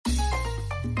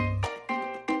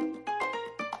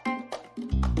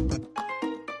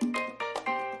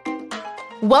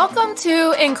Welcome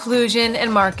to Inclusion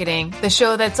in Marketing, the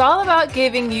show that's all about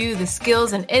giving you the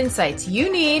skills and insights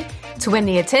you need to win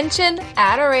the attention,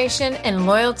 adoration, and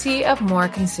loyalty of more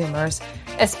consumers,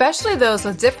 especially those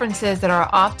with differences that are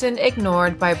often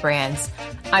ignored by brands.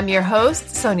 I'm your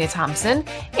host, Sonia Thompson,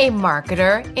 a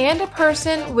marketer and a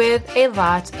person with a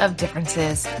lot of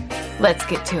differences. Let's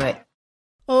get to it.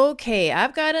 Okay,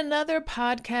 I've got another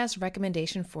podcast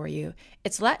recommendation for you.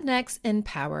 It's Latinx in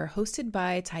Power, hosted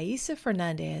by Thaisa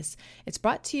Fernandez. It's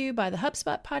brought to you by the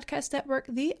HubSpot Podcast Network,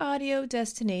 the audio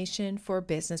destination for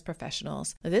business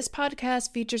professionals. Now, this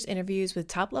podcast features interviews with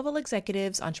top-level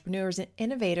executives, entrepreneurs, and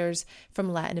innovators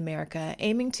from Latin America,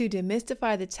 aiming to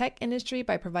demystify the tech industry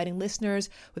by providing listeners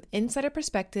with insider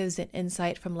perspectives and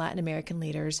insight from Latin American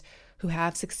leaders who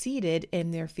have succeeded in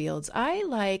their fields. I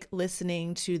like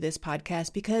listening to this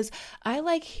podcast because I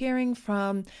like hearing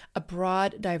from a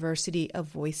broad diversity of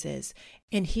voices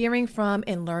and hearing from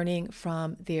and learning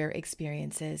from their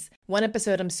experiences. One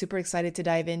episode I'm super excited to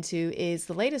dive into is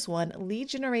the latest one, Lead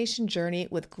Generation Journey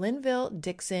with Glenville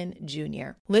Dixon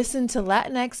Jr. Listen to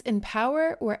Latinx in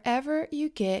Power wherever you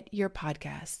get your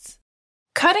podcasts.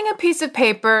 Cutting a piece of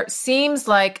paper seems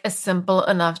like a simple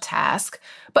enough task,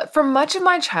 but for much of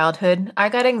my childhood, I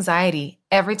got anxiety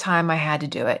every time I had to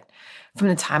do it. From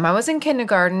the time I was in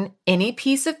kindergarten, any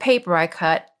piece of paper I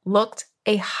cut looked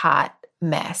a hot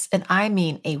mess, and I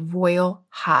mean a royal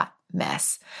hot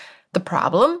mess. The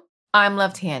problem? I'm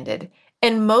left-handed,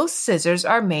 and most scissors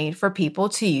are made for people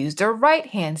to use their right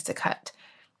hands to cut.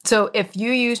 So if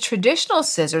you use traditional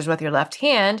scissors with your left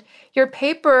hand, your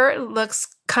paper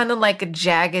looks kind of like a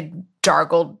jagged,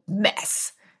 dargled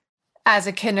mess. As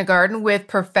a kindergarten with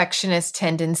perfectionist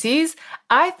tendencies,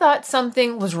 I thought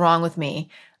something was wrong with me.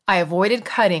 I avoided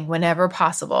cutting whenever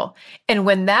possible. And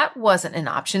when that wasn't an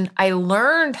option, I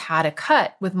learned how to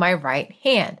cut with my right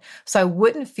hand so I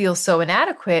wouldn't feel so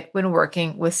inadequate when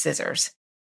working with scissors.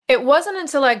 It wasn't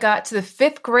until I got to the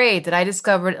 5th grade that I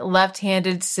discovered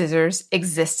left-handed scissors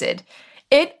existed.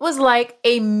 It was like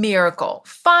a miracle.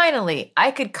 Finally,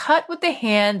 I could cut with the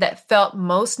hand that felt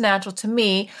most natural to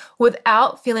me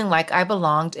without feeling like I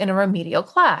belonged in a remedial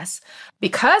class.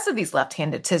 Because of these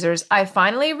left-handed scissors, I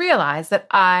finally realized that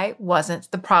I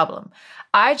wasn't the problem.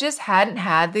 I just hadn't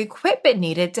had the equipment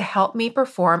needed to help me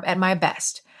perform at my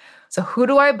best. So who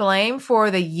do I blame for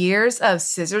the years of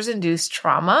scissors-induced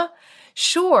trauma?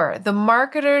 Sure, the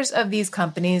marketers of these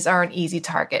companies are an easy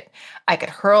target. I could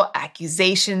hurl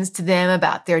accusations to them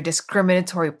about their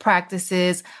discriminatory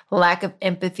practices, lack of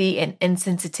empathy, and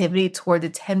insensitivity toward the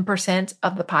 10%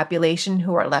 of the population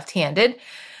who are left-handed.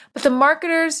 But the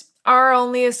marketers are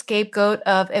only a scapegoat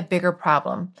of a bigger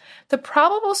problem. The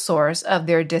probable source of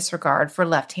their disregard for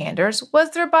left-handers was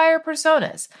their buyer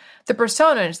personas. The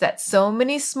personas that so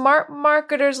many smart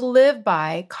marketers live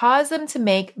by cause them to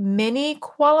make many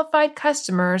qualified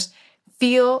customers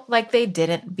feel like they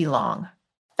didn't belong.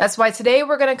 That's why today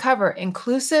we're going to cover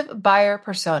inclusive buyer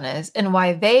personas and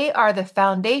why they are the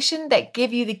foundation that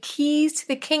give you the keys to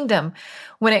the kingdom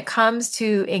when it comes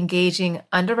to engaging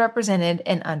underrepresented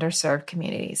and underserved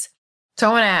communities. So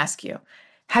I want to ask you,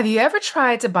 have you ever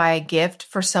tried to buy a gift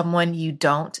for someone you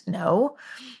don't know?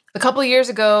 A couple of years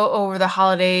ago, over the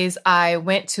holidays, I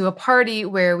went to a party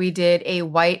where we did a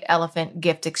white elephant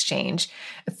gift exchange.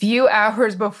 A few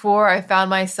hours before, I found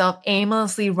myself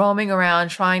aimlessly roaming around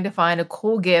trying to find a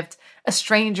cool gift a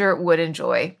stranger would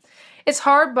enjoy. It's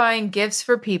hard buying gifts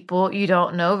for people you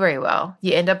don't know very well.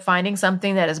 You end up finding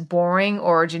something that is boring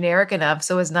or generic enough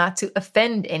so as not to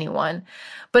offend anyone.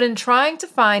 But in trying to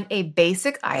find a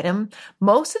basic item,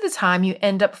 most of the time you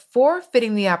end up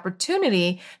forfeiting the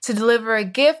opportunity to deliver a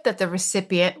gift that the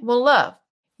recipient will love.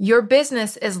 Your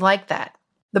business is like that.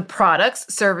 The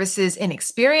products, services, and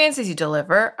experiences you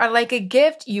deliver are like a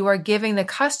gift you are giving the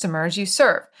customers you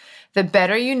serve. The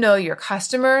better you know your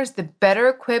customers, the better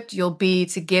equipped you'll be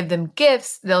to give them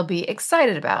gifts they'll be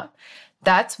excited about.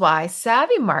 That's why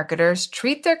savvy marketers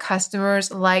treat their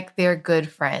customers like they're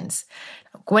good friends.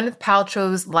 Gwyneth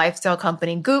Paltrow's lifestyle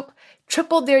company Goop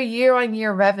tripled their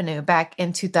year-on-year revenue back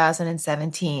in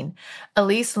 2017.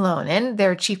 Elise Loehnen,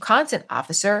 their chief content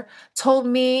officer, told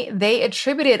me they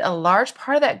attributed a large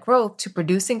part of that growth to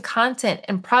producing content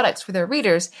and products for their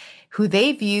readers who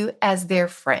they view as their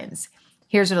friends.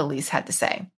 Here's what Elise had to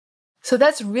say. So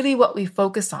that's really what we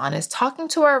focus on, is talking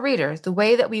to our readers the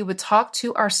way that we would talk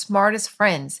to our smartest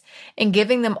friends and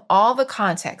giving them all the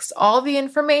context, all the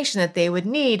information that they would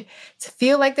need to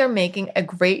feel like they're making a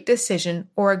great decision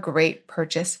or a great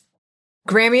purchase.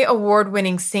 Grammy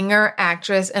Award-winning singer,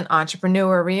 actress, and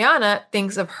entrepreneur Rihanna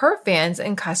thinks of her fans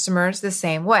and customers the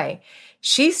same way.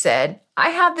 She said, I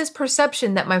have this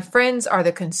perception that my friends are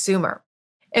the consumer.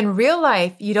 In real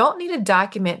life, you don't need a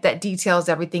document that details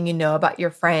everything you know about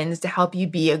your friends to help you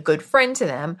be a good friend to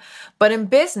them. But in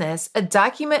business, a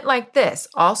document like this,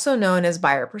 also known as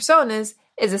buyer personas,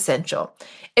 is essential.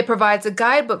 It provides a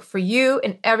guidebook for you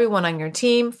and everyone on your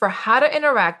team for how to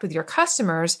interact with your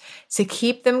customers to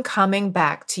keep them coming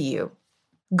back to you.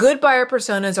 Good buyer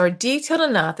personas are detailed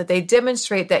enough that they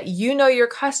demonstrate that you know your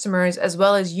customers as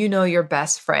well as you know your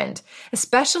best friend,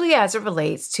 especially as it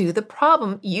relates to the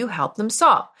problem you help them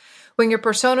solve. When your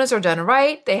personas are done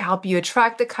right, they help you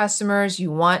attract the customers you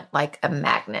want like a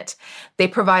magnet. They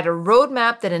provide a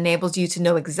roadmap that enables you to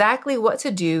know exactly what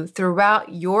to do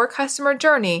throughout your customer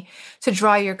journey to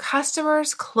draw your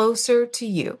customers closer to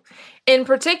you. In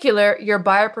particular, your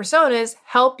buyer personas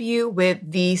help you with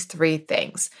these three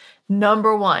things.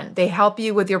 Number one, they help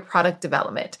you with your product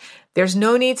development. There's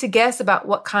no need to guess about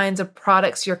what kinds of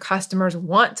products your customers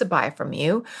want to buy from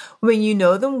you. When you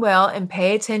know them well and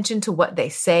pay attention to what they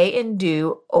say and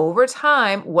do, over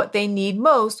time, what they need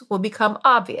most will become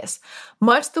obvious,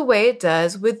 much the way it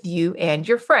does with you and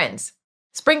your friends.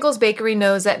 Sprinkles Bakery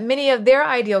knows that many of their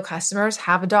ideal customers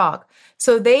have a dog.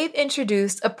 So they've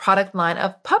introduced a product line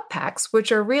of pup packs,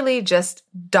 which are really just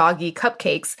doggy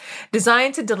cupcakes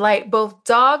designed to delight both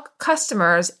dog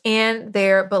customers and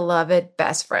their beloved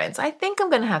best friends. I think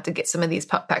I'm going to have to get some of these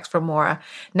pup packs for Maura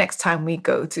next time we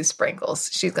go to Sprinkles.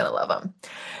 She's going to love them.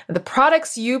 The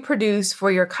products you produce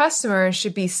for your customers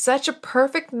should be such a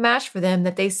perfect match for them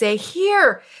that they say,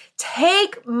 "Here,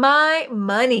 take my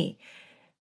money."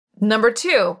 Number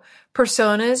two,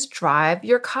 personas drive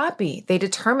your copy. They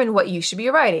determine what you should be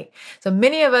writing. So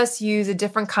many of us use a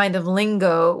different kind of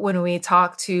lingo when we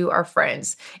talk to our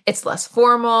friends. It's less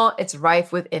formal. It's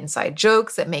rife with inside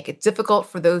jokes that make it difficult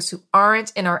for those who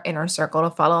aren't in our inner circle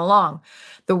to follow along.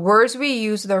 The words we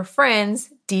use with our friends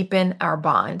deepen our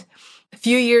bond. A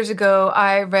few years ago,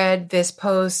 I read this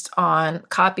post on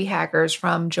Copy Hackers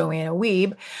from Joanna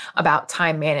Wiebe about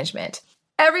time management.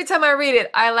 Every time I read it,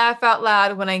 I laugh out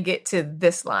loud when I get to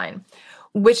this line,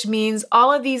 which means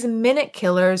all of these minute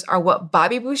killers are what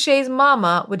Bobby Boucher's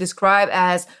mama would describe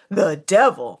as the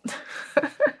devil.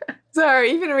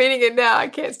 Sorry, even reading it now, I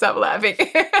can't stop laughing.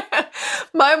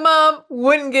 My mom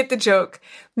wouldn't get the joke.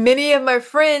 Many of my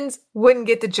friends wouldn't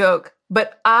get the joke,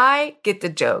 but I get the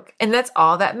joke, and that's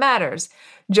all that matters.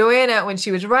 Joanna, when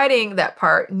she was writing that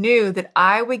part, knew that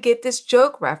I would get this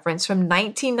joke reference from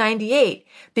 1998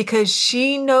 because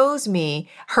she knows me,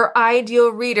 her ideal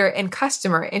reader and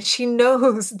customer, and she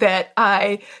knows that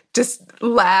I just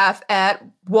laugh at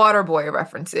Waterboy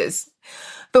references.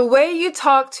 The way you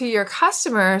talk to your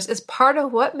customers is part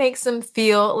of what makes them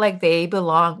feel like they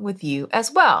belong with you as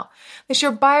well. That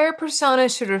your buyer persona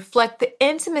should reflect the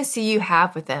intimacy you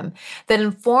have with them that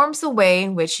informs the way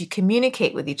in which you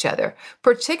communicate with each other,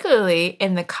 particularly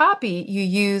in the copy you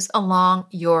use along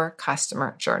your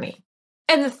customer journey.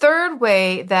 And the third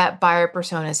way that buyer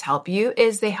personas help you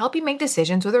is they help you make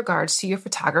decisions with regards to your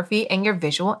photography and your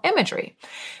visual imagery.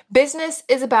 Business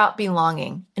is about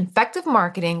belonging. Effective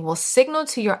marketing will signal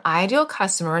to your ideal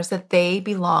customers that they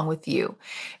belong with you.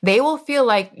 They will feel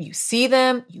like you see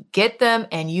them, you get them,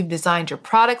 and you've designed your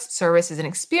products, services, and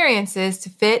experiences to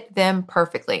fit them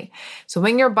perfectly. So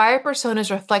when your buyer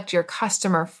personas reflect your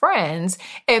customer friends,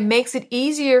 it makes it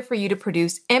easier for you to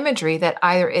produce imagery that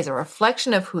either is a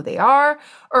reflection of who they are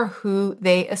or who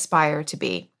they aspire to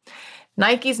be.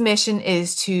 Nike's mission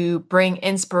is to bring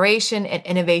inspiration and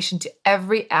innovation to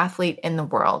every athlete in the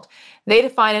world. They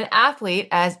define an athlete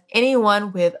as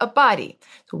anyone with a body.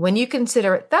 So when you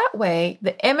consider it that way,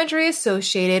 the imagery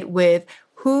associated with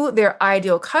who their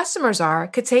ideal customers are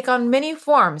could take on many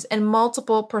forms and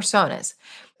multiple personas.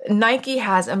 Nike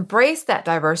has embraced that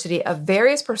diversity of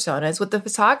various personas with the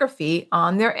photography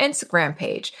on their Instagram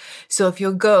page. So if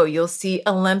you'll see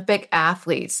Olympic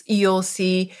athletes, you'll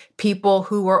see people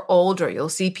who are older, you'll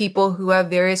see people who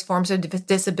have various forms of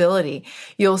disability,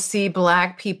 you'll see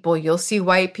Black people, you'll see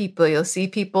white people, you'll see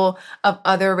people of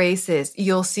other races,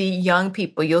 you'll see young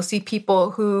people, you'll see people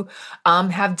who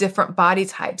have different body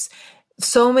types.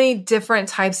 So many different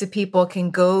types of people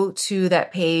can go to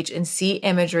that page and see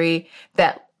imagery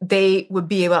that they would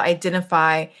be able to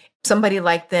identify somebody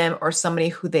like them or somebody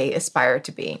who they aspire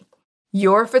to be.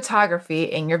 Your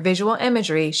photography and your visual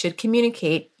imagery should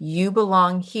communicate you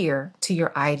belong here to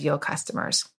your ideal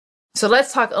customers. So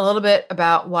let's talk a little bit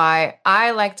about why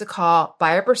I like to call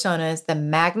buyer personas the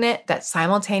magnet that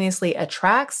simultaneously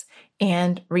attracts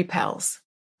and repels.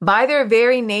 By their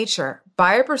very nature,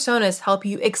 buyer personas help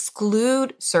you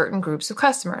exclude certain groups of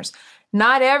customers.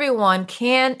 Not everyone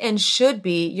can and should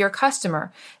be your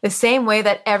customer, the same way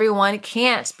that everyone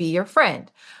can't be your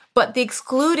friend. But the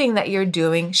excluding that you're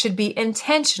doing should be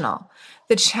intentional.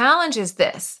 The challenge is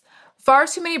this. Far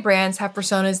too many brands have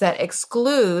personas that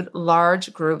exclude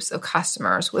large groups of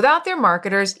customers without their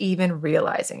marketers even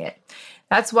realizing it.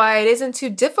 That's why it isn't too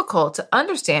difficult to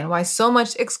understand why so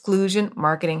much exclusion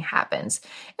marketing happens.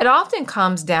 It often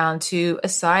comes down to a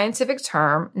scientific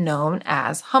term known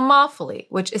as homophily,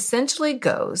 which essentially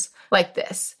goes like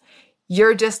this.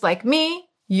 You're just like me,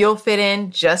 you'll fit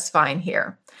in just fine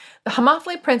here. The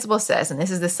homophily principle says, and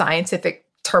this is the scientific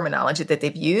terminology that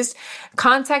they've used,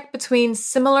 contact between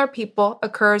similar people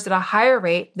occurs at a higher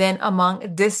rate than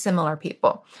among dissimilar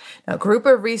people. Now, a group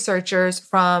of researchers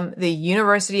from the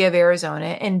University of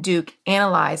Arizona and Duke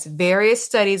analyzed various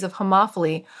studies of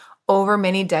homophily over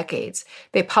many decades.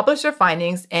 They published their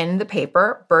findings in the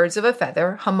paper, Birds of a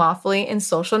Feather, Homophily in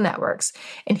Social Networks.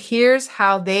 And here's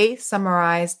how they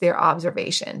summarized their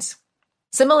observations.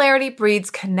 Similarity breeds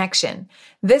connection.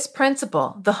 This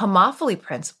principle, the homophily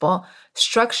principle,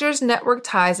 structures network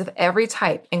ties of every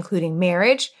type, including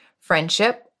marriage,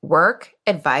 friendship, work,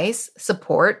 advice,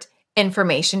 support,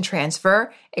 information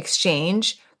transfer,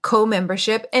 exchange,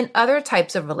 co-membership, and other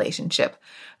types of relationship.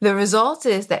 The result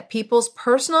is that people's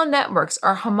personal networks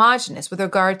are homogeneous with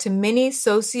regard to many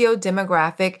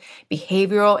socio-demographic,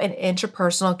 behavioral, and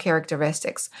interpersonal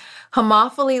characteristics.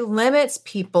 Homophily limits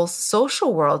people's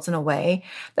social worlds in a way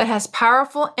that has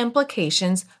powerful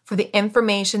implications for the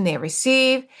information they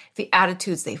receive, the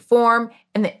attitudes they form,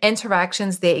 and the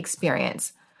interactions they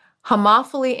experience.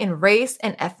 Homophily in race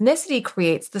and ethnicity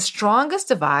creates the strongest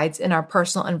divides in our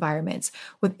personal environments,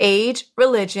 with age,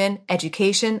 religion,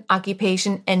 education,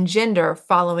 occupation, and gender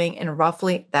following in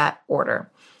roughly that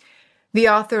order. The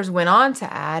authors went on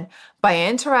to add, by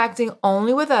interacting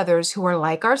only with others who are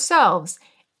like ourselves,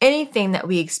 anything that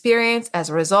we experience as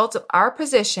a result of our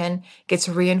position gets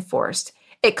reinforced.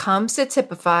 It comes to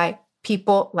typify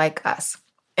people like us.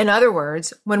 In other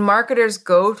words, when marketers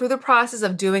go through the process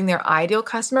of doing their ideal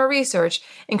customer research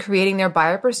and creating their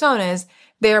buyer personas,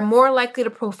 they are more likely to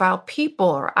profile people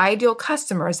or ideal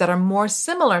customers that are more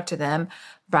similar to them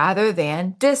rather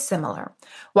than dissimilar.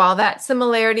 While that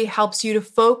similarity helps you to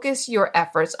focus your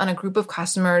efforts on a group of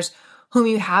customers whom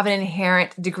you have an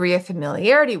inherent degree of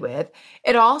familiarity with,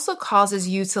 it also causes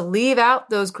you to leave out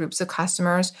those groups of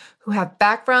customers who have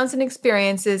backgrounds and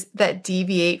experiences that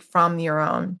deviate from your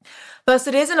own. Thus,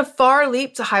 it isn't a far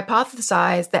leap to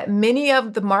hypothesize that many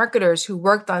of the marketers who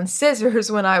worked on scissors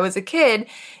when I was a kid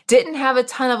didn't have a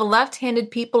ton of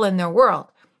left-handed people in their world.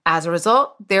 As a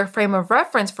result, their frame of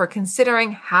reference for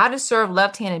considering how to serve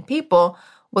left-handed people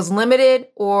was limited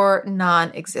or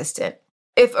non-existent.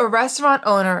 If a restaurant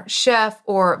owner, chef,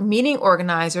 or meeting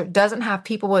organizer doesn't have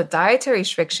people with dietary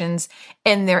restrictions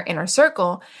in their inner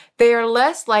circle, they are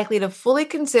less likely to fully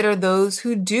consider those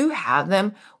who do have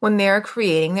them when they are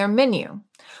creating their menu.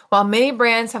 While many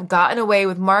brands have gotten away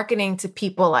with marketing to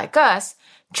people like us,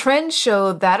 trends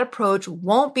show that approach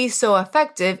won't be so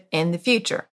effective in the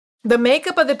future. The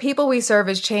makeup of the people we serve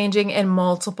is changing in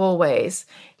multiple ways.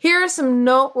 Here are some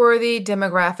noteworthy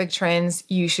demographic trends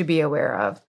you should be aware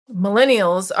of.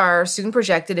 Millennials are soon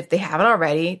projected, if they haven't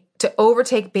already, to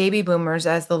overtake baby boomers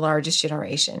as the largest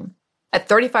generation. At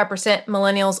 35%,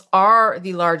 millennials are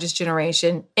the largest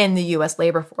generation in the U.S.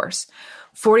 labor force.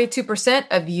 42%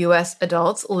 of U.S.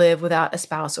 adults live without a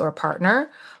spouse or a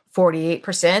partner.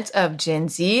 48% of Gen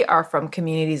Z are from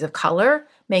communities of color,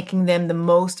 making them the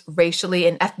most racially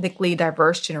and ethnically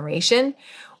diverse generation.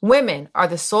 Women are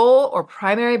the sole or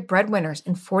primary breadwinners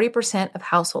in 40% of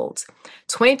households.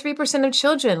 23% of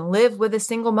children live with a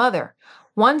single mother.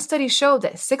 One study showed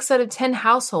that 6 out of 10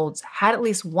 households had at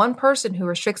least one person who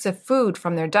restricts a food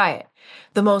from their diet.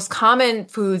 The most common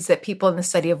foods that people in the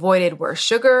study avoided were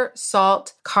sugar,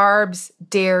 salt, carbs,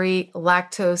 dairy,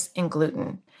 lactose, and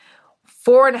gluten.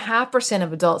 4.5%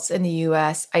 of adults in the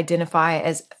U.S. identify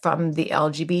as from the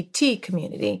LGBT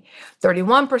community.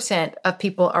 31% of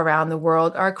people around the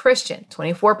world are Christian.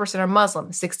 24% are Muslim,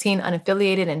 16%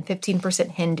 unaffiliated, and 15%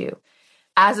 Hindu.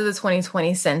 As of the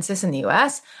 2020 census in the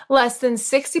U.S., less than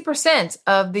 60%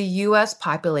 of the U.S.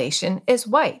 population is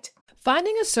white.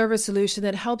 Finding a service solution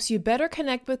that helps you better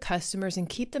connect with customers and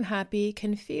keep them happy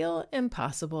can feel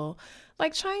impossible,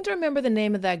 like trying to remember the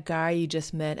name of that guy you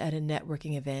just met at a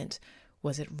networking event.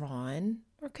 Was it Ron?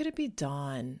 Or could it be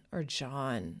Don? Or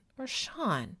John? Or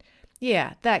Sean?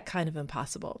 Yeah, that kind of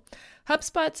impossible.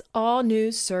 HubSpot's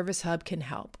all-new Service Hub can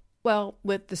help. Well,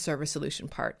 with the service solution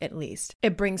part, at least.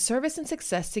 It brings service and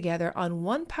success together on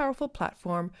one powerful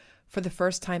platform for the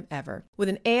first time ever, with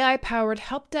an AI-powered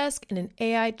help desk and an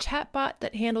AI chatbot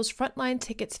that handles frontline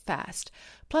tickets fast.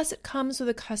 Plus, it comes with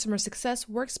a customer success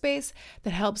workspace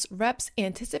that helps reps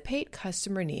anticipate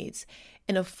customer needs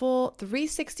and a full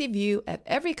 360 view of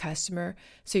every customer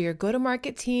so your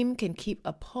go-to-market team can keep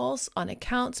a pulse on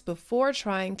accounts before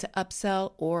trying to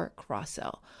upsell or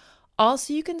cross-sell.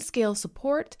 Also, you can scale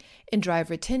support and drive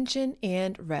retention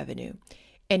and revenue.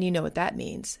 And you know what that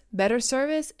means. Better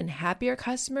service and happier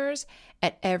customers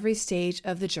at every stage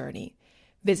of the journey.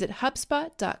 Visit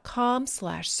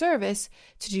HubSpot.com/service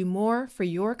to do more for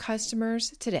your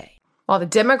customers today. While the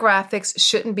demographics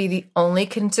shouldn't be the only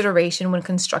consideration when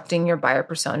constructing your buyer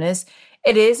personas,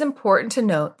 it is important to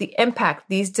note the impact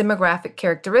these demographic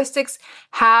characteristics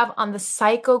have on the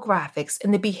psychographics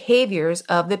and the behaviors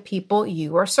of the people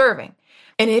you are serving.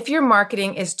 And if your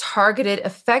marketing is targeted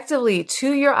effectively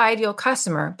to your ideal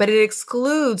customer, but it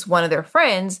excludes one of their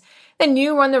friends, then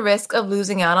you run the risk of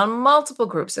losing out on multiple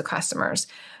groups of customers.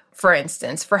 For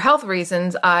instance, for health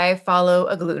reasons, I follow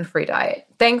a gluten-free diet.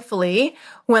 Thankfully,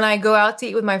 when I go out to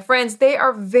eat with my friends, they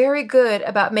are very good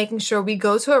about making sure we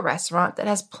go to a restaurant that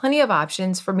has plenty of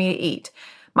options for me to eat.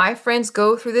 My friends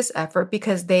go through this effort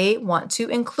because they want to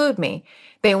include me.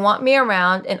 They want me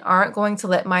around and aren't going to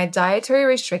let my dietary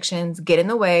restrictions get in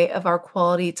the way of our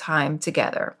quality time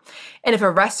together. And if a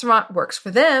restaurant works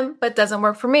for them but doesn't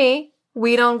work for me,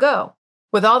 we don't go.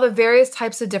 With all the various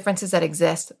types of differences that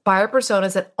exist, buyer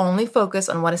personas that only focus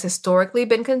on what has historically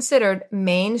been considered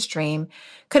mainstream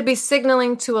could be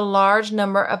signaling to a large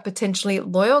number of potentially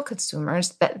loyal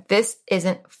consumers that this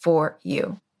isn't for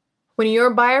you. When your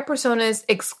buyer personas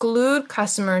exclude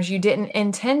customers you didn't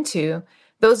intend to,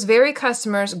 those very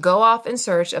customers go off in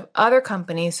search of other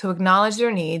companies who acknowledge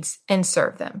their needs and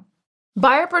serve them.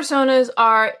 Buyer personas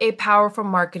are a powerful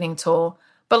marketing tool,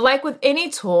 but like with any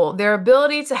tool, their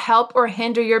ability to help or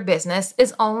hinder your business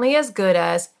is only as good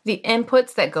as the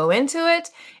inputs that go into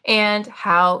it and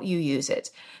how you use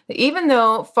it. Even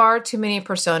though far too many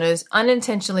personas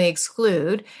unintentionally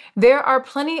exclude, there are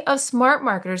plenty of smart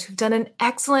marketers who've done an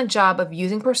excellent job of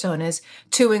using personas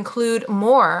to include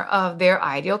more of their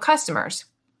ideal customers.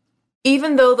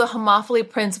 Even though the homophily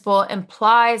principle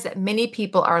implies that many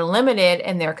people are limited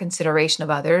in their consideration of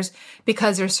others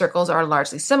because their circles are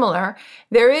largely similar,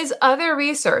 there is other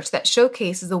research that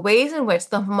showcases the ways in which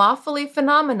the homophily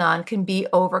phenomenon can be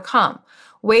overcome,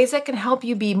 ways that can help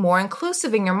you be more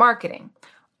inclusive in your marketing.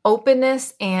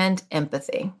 Openness and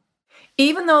empathy.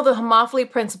 Even though the homophily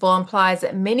principle implies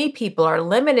that many people are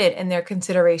limited in their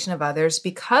consideration of others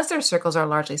because their circles are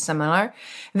largely similar,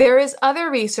 there is other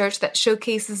research that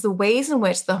showcases the ways in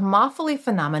which the homophily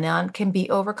phenomenon can be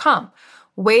overcome,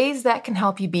 ways that can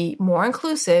help you be more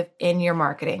inclusive in your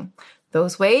marketing.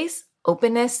 Those ways,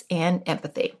 openness and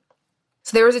empathy.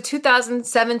 So there was a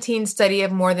 2017 study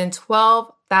of more than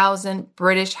 12,000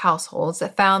 British households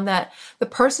that found that the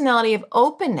personality of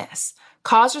openness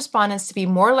caused respondents to be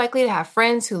more likely to have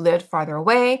friends who lived farther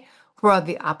away, were of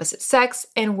the opposite sex,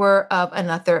 and were of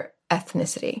another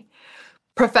ethnicity.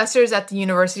 Professors at the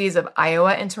universities of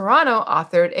Iowa and Toronto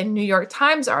authored a New York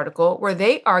Times article where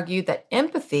they argued that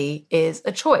empathy is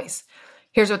a choice.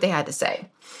 Here's what they had to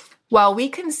say. While we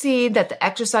concede that the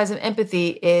exercise of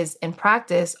empathy is, in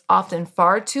practice, often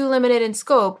far too limited in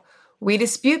scope, we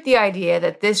dispute the idea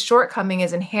that this shortcoming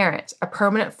is inherent, a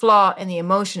permanent flaw in the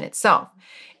emotion itself.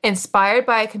 Inspired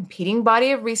by a competing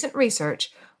body of recent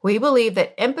research, we believe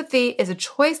that empathy is a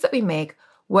choice that we make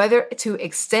whether to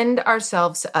extend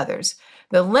ourselves to others.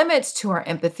 The limits to our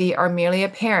empathy are merely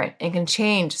apparent and can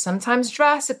change, sometimes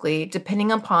drastically,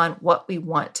 depending upon what we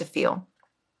want to feel.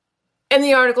 In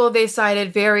the article, they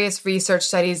cited various research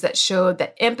studies that showed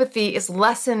that empathy is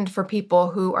lessened for people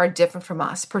who are different from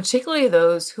us, particularly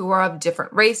those who are of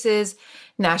different races,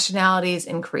 nationalities,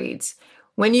 and creeds.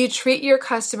 When you treat your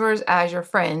customers as your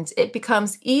friends, it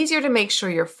becomes easier to make sure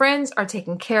your friends are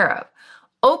taken care of.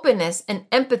 Openness and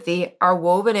empathy are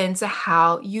woven into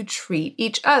how you treat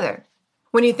each other.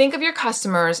 When you think of your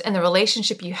customers and the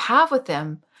relationship you have with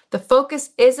them, the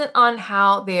focus isn't on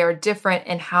how they are different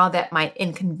and how that might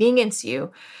inconvenience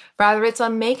you. Rather, it's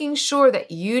on making sure that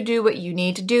you do what you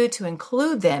need to do to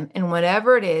include them in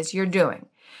whatever it is you're doing.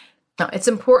 Now, it's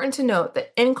important to note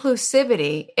that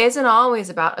inclusivity isn't always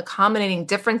about accommodating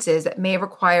differences that may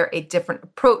require a different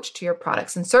approach to your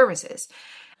products and services.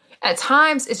 At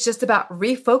times, it's just about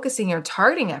refocusing your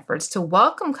targeting efforts to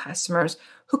welcome customers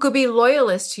who could be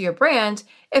loyalists to your brand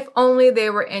if only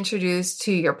they were introduced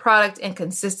to your product and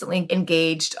consistently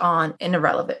engaged on in a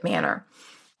relevant manner.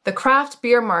 The craft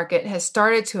beer market has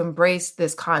started to embrace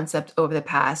this concept over the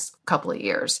past couple of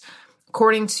years.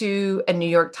 According to a New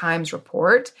York Times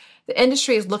report, The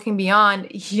industry is looking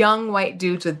beyond young white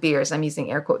dudes with beards. I'm using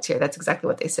air quotes here. That's exactly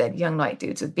what they said, young white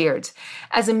dudes with beards,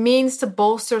 as a means to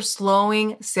bolster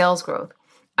slowing sales growth.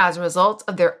 As a result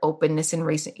of their openness in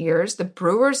recent years, the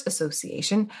Brewers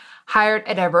Association hired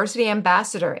a diversity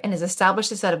ambassador and has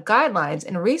established a set of guidelines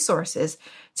and resources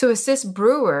to assist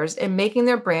brewers in making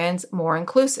their brands more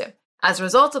inclusive. As a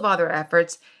result of all their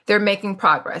efforts, they're making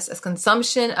progress as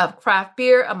consumption of craft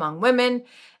beer among women,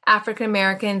 African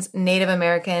Americans, Native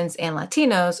Americans, and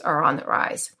Latinos are on the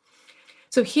rise.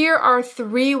 So here are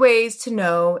 3 ways to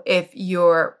know if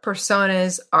your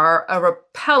personas are a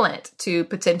repellent to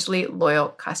potentially loyal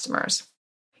customers.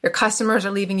 Your customers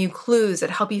are leaving you clues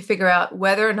that help you figure out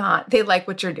whether or not they like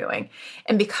what you're doing.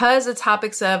 And because the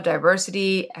topics of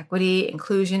diversity, equity,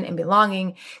 inclusion, and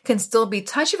belonging can still be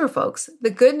touchy for folks, the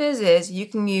good news is you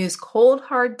can use cold,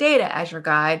 hard data as your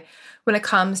guide when it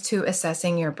comes to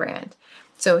assessing your brand.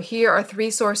 So here are 3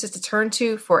 sources to turn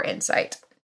to for insight.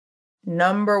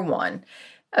 Number 1,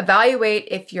 evaluate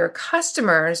if your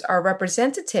customers are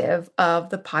representative of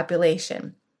the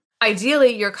population.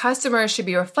 Ideally, your customers should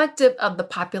be reflective of the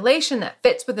population that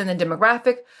fits within the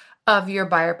demographic of your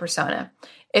buyer persona.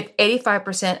 If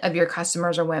 85% of your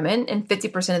customers are women and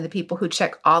 50% of the people who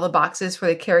check all the boxes for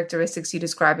the characteristics you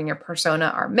describe in your persona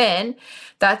are men,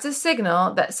 that's a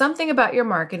signal that something about your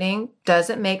marketing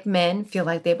doesn't make men feel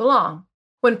like they belong.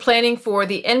 When planning for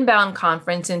the Inbound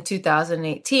conference in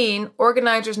 2018,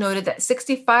 organizers noted that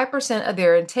 65% of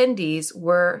their attendees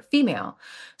were female.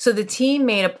 So the team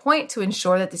made a point to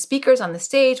ensure that the speakers on the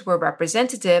stage were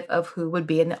representative of who would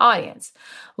be in the audience.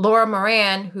 Laura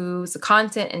Moran, who's the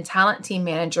content and talent team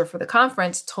manager for the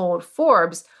conference, told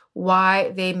Forbes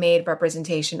why they made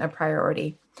representation a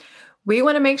priority. We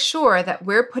want to make sure that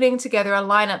we're putting together a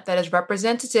lineup that is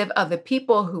representative of the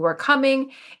people who are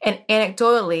coming. And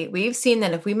anecdotally, we've seen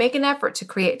that if we make an effort to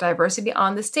create diversity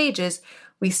on the stages,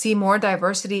 we see more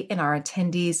diversity in our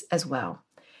attendees as well.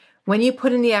 When you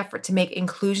put in the effort to make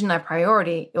inclusion a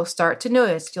priority, you'll start to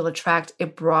notice you'll attract a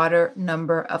broader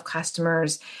number of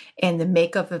customers and the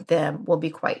makeup of them will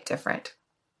be quite different.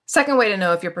 Second way to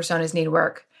know if your personas need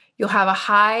work. You'll have a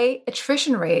high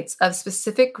attrition rates of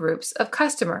specific groups of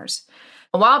customers.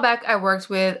 A while back, I worked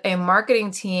with a marketing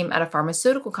team at a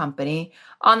pharmaceutical company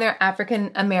on their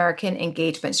African American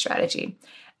engagement strategy.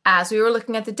 As we were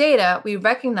looking at the data, we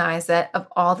recognized that of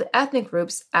all the ethnic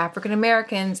groups, African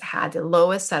Americans had the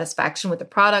lowest satisfaction with the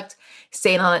product,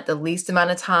 stayed on it the least amount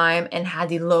of time, and had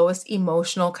the lowest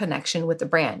emotional connection with the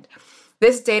brand.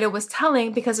 This data was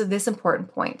telling because of this important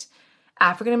point.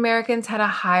 African Americans had a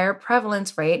higher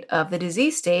prevalence rate of the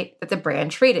disease state that the brand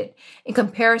treated in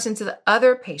comparison to the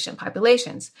other patient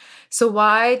populations. So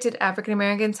why did African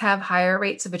Americans have higher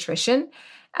rates of attrition?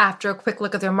 After a quick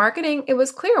look at their marketing, it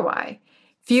was clear why.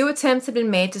 Few attempts had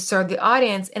been made to serve the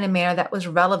audience in a manner that was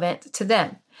relevant to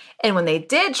them. And when they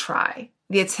did try,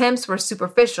 the attempts were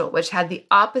superficial, which had the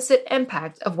opposite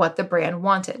impact of what the brand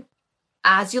wanted.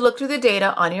 As you look through the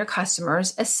data on your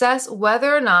customers, assess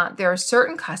whether or not there are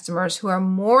certain customers who are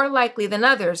more likely than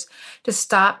others to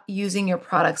stop using your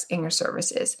products and your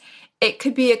services. It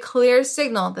could be a clear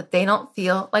signal that they don't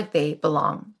feel like they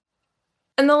belong.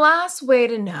 And the last way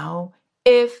to know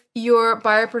if your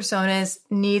buyer personas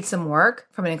need some work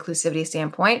from an inclusivity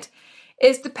standpoint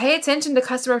is to pay attention to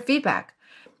customer feedback.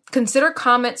 Consider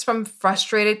comments from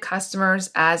frustrated customers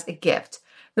as a gift.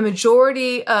 The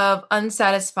majority of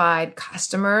unsatisfied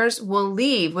customers will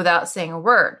leave without saying a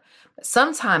word. But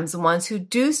sometimes the ones who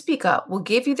do speak up will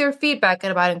give you their feedback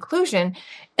about inclusion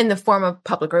in the form of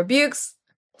public rebukes,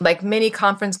 like many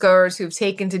conference goers who've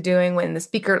taken to doing when the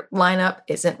speaker lineup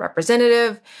isn't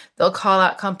representative. They'll call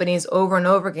out companies over and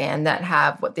over again that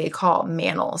have what they call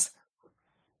manels.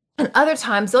 And other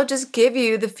times they'll just give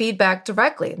you the feedback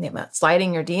directly. They might slide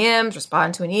in your DMs,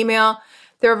 respond to an email.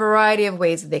 There are a variety of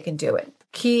ways that they can do it.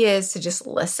 Key is to just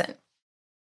listen.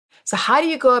 So how do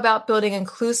you go about building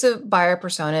inclusive buyer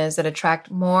personas that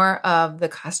attract more of the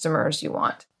customers you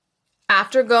want?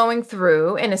 After going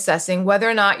through and assessing whether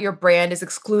or not your brand is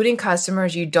excluding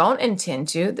customers you don't intend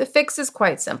to, the fix is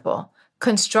quite simple.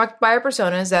 Construct buyer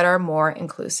personas that are more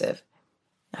inclusive.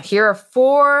 Now, here are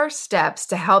 4 steps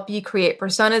to help you create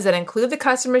personas that include the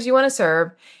customers you want to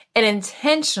serve and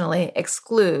intentionally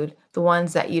exclude the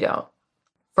ones that you don't.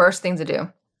 First thing to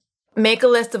do. Make a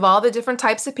list of all the different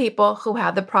types of people who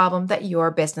have the problem that your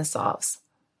business solves.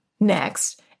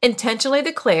 Next, intentionally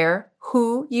declare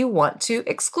who you want to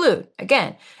exclude.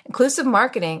 Again, inclusive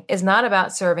marketing is not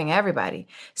about serving everybody.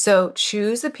 So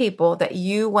choose the people that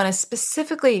you want to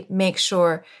specifically make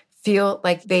sure feel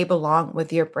like they belong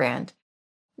with your brand.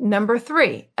 Number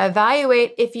 3,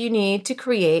 evaluate if you need to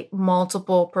create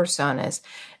multiple personas.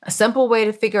 A simple way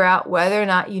to figure out whether or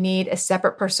not you need a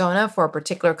separate persona for a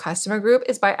particular customer group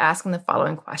is by asking the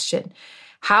following question.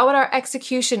 How would our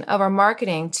execution of our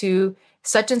marketing to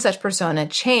such and such persona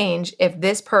change if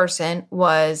this person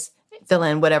was, fill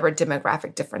in whatever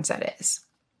demographic difference that is?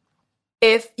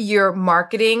 If your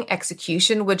marketing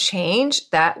execution would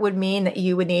change, that would mean that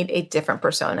you would need a different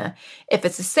persona. If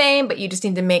it's the same, but you just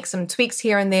need to make some tweaks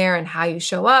here and there in how you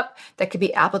show up that could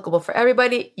be applicable for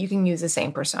everybody, you can use the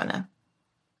same persona.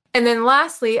 And then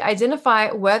lastly,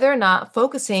 identify whether or not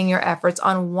focusing your efforts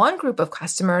on one group of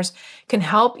customers can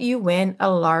help you win a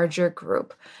larger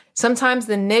group. Sometimes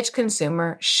the niche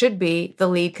consumer should be the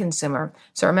lead consumer.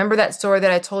 So remember that story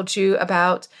that I told you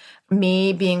about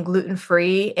me being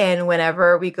gluten-free, and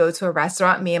whenever we go to a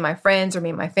restaurant, me and my friends or me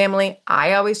and my family,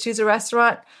 I always choose a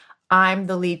restaurant. I'm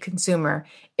the lead consumer.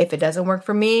 If it doesn't work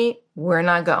for me, we're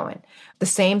not going. The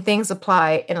same things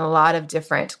apply in a lot of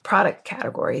different product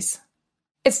categories.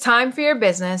 It's time for your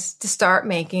business to start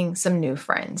making some new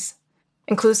friends.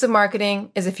 Inclusive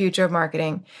marketing is the future of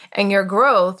marketing, and your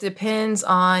growth depends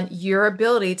on your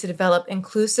ability to develop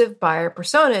inclusive buyer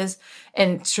personas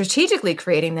and strategically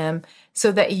creating them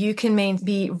so that you can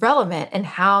be relevant in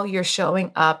how you're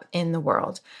showing up in the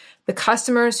world. The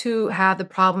customers who have the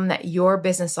problem that your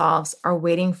business solves are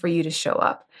waiting for you to show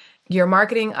up. Your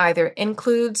marketing either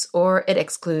includes or it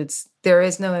excludes. There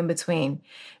is no in between.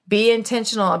 Be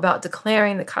intentional about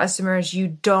declaring the customers you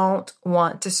don't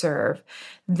want to serve.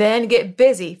 Then get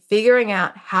busy figuring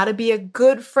out how to be a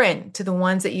good friend to the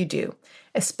ones that you do,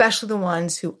 especially the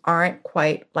ones who aren't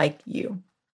quite like you.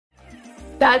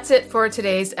 That's it for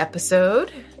today's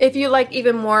episode. If you'd like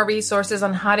even more resources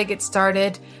on how to get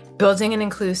started building an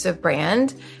inclusive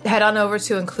brand, head on over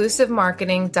to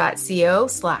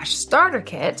inclusivemarketing.co/starter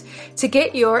kit to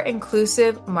get your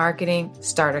inclusive marketing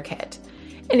starter kit.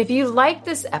 And if you like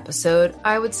this episode,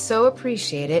 I would so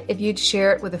appreciate it if you'd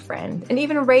share it with a friend and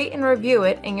even rate and review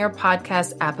it in your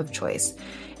podcast app of choice.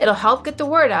 It'll help get the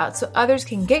word out so others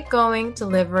can get going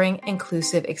delivering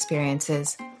inclusive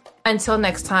experiences. Until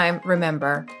next time,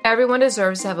 remember, everyone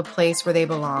deserves to have a place where they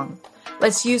belong.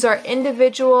 Let's use our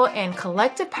individual and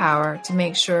collective power to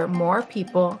make sure more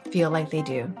people feel like they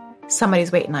do.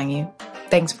 Somebody's waiting on you.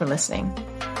 Thanks for listening.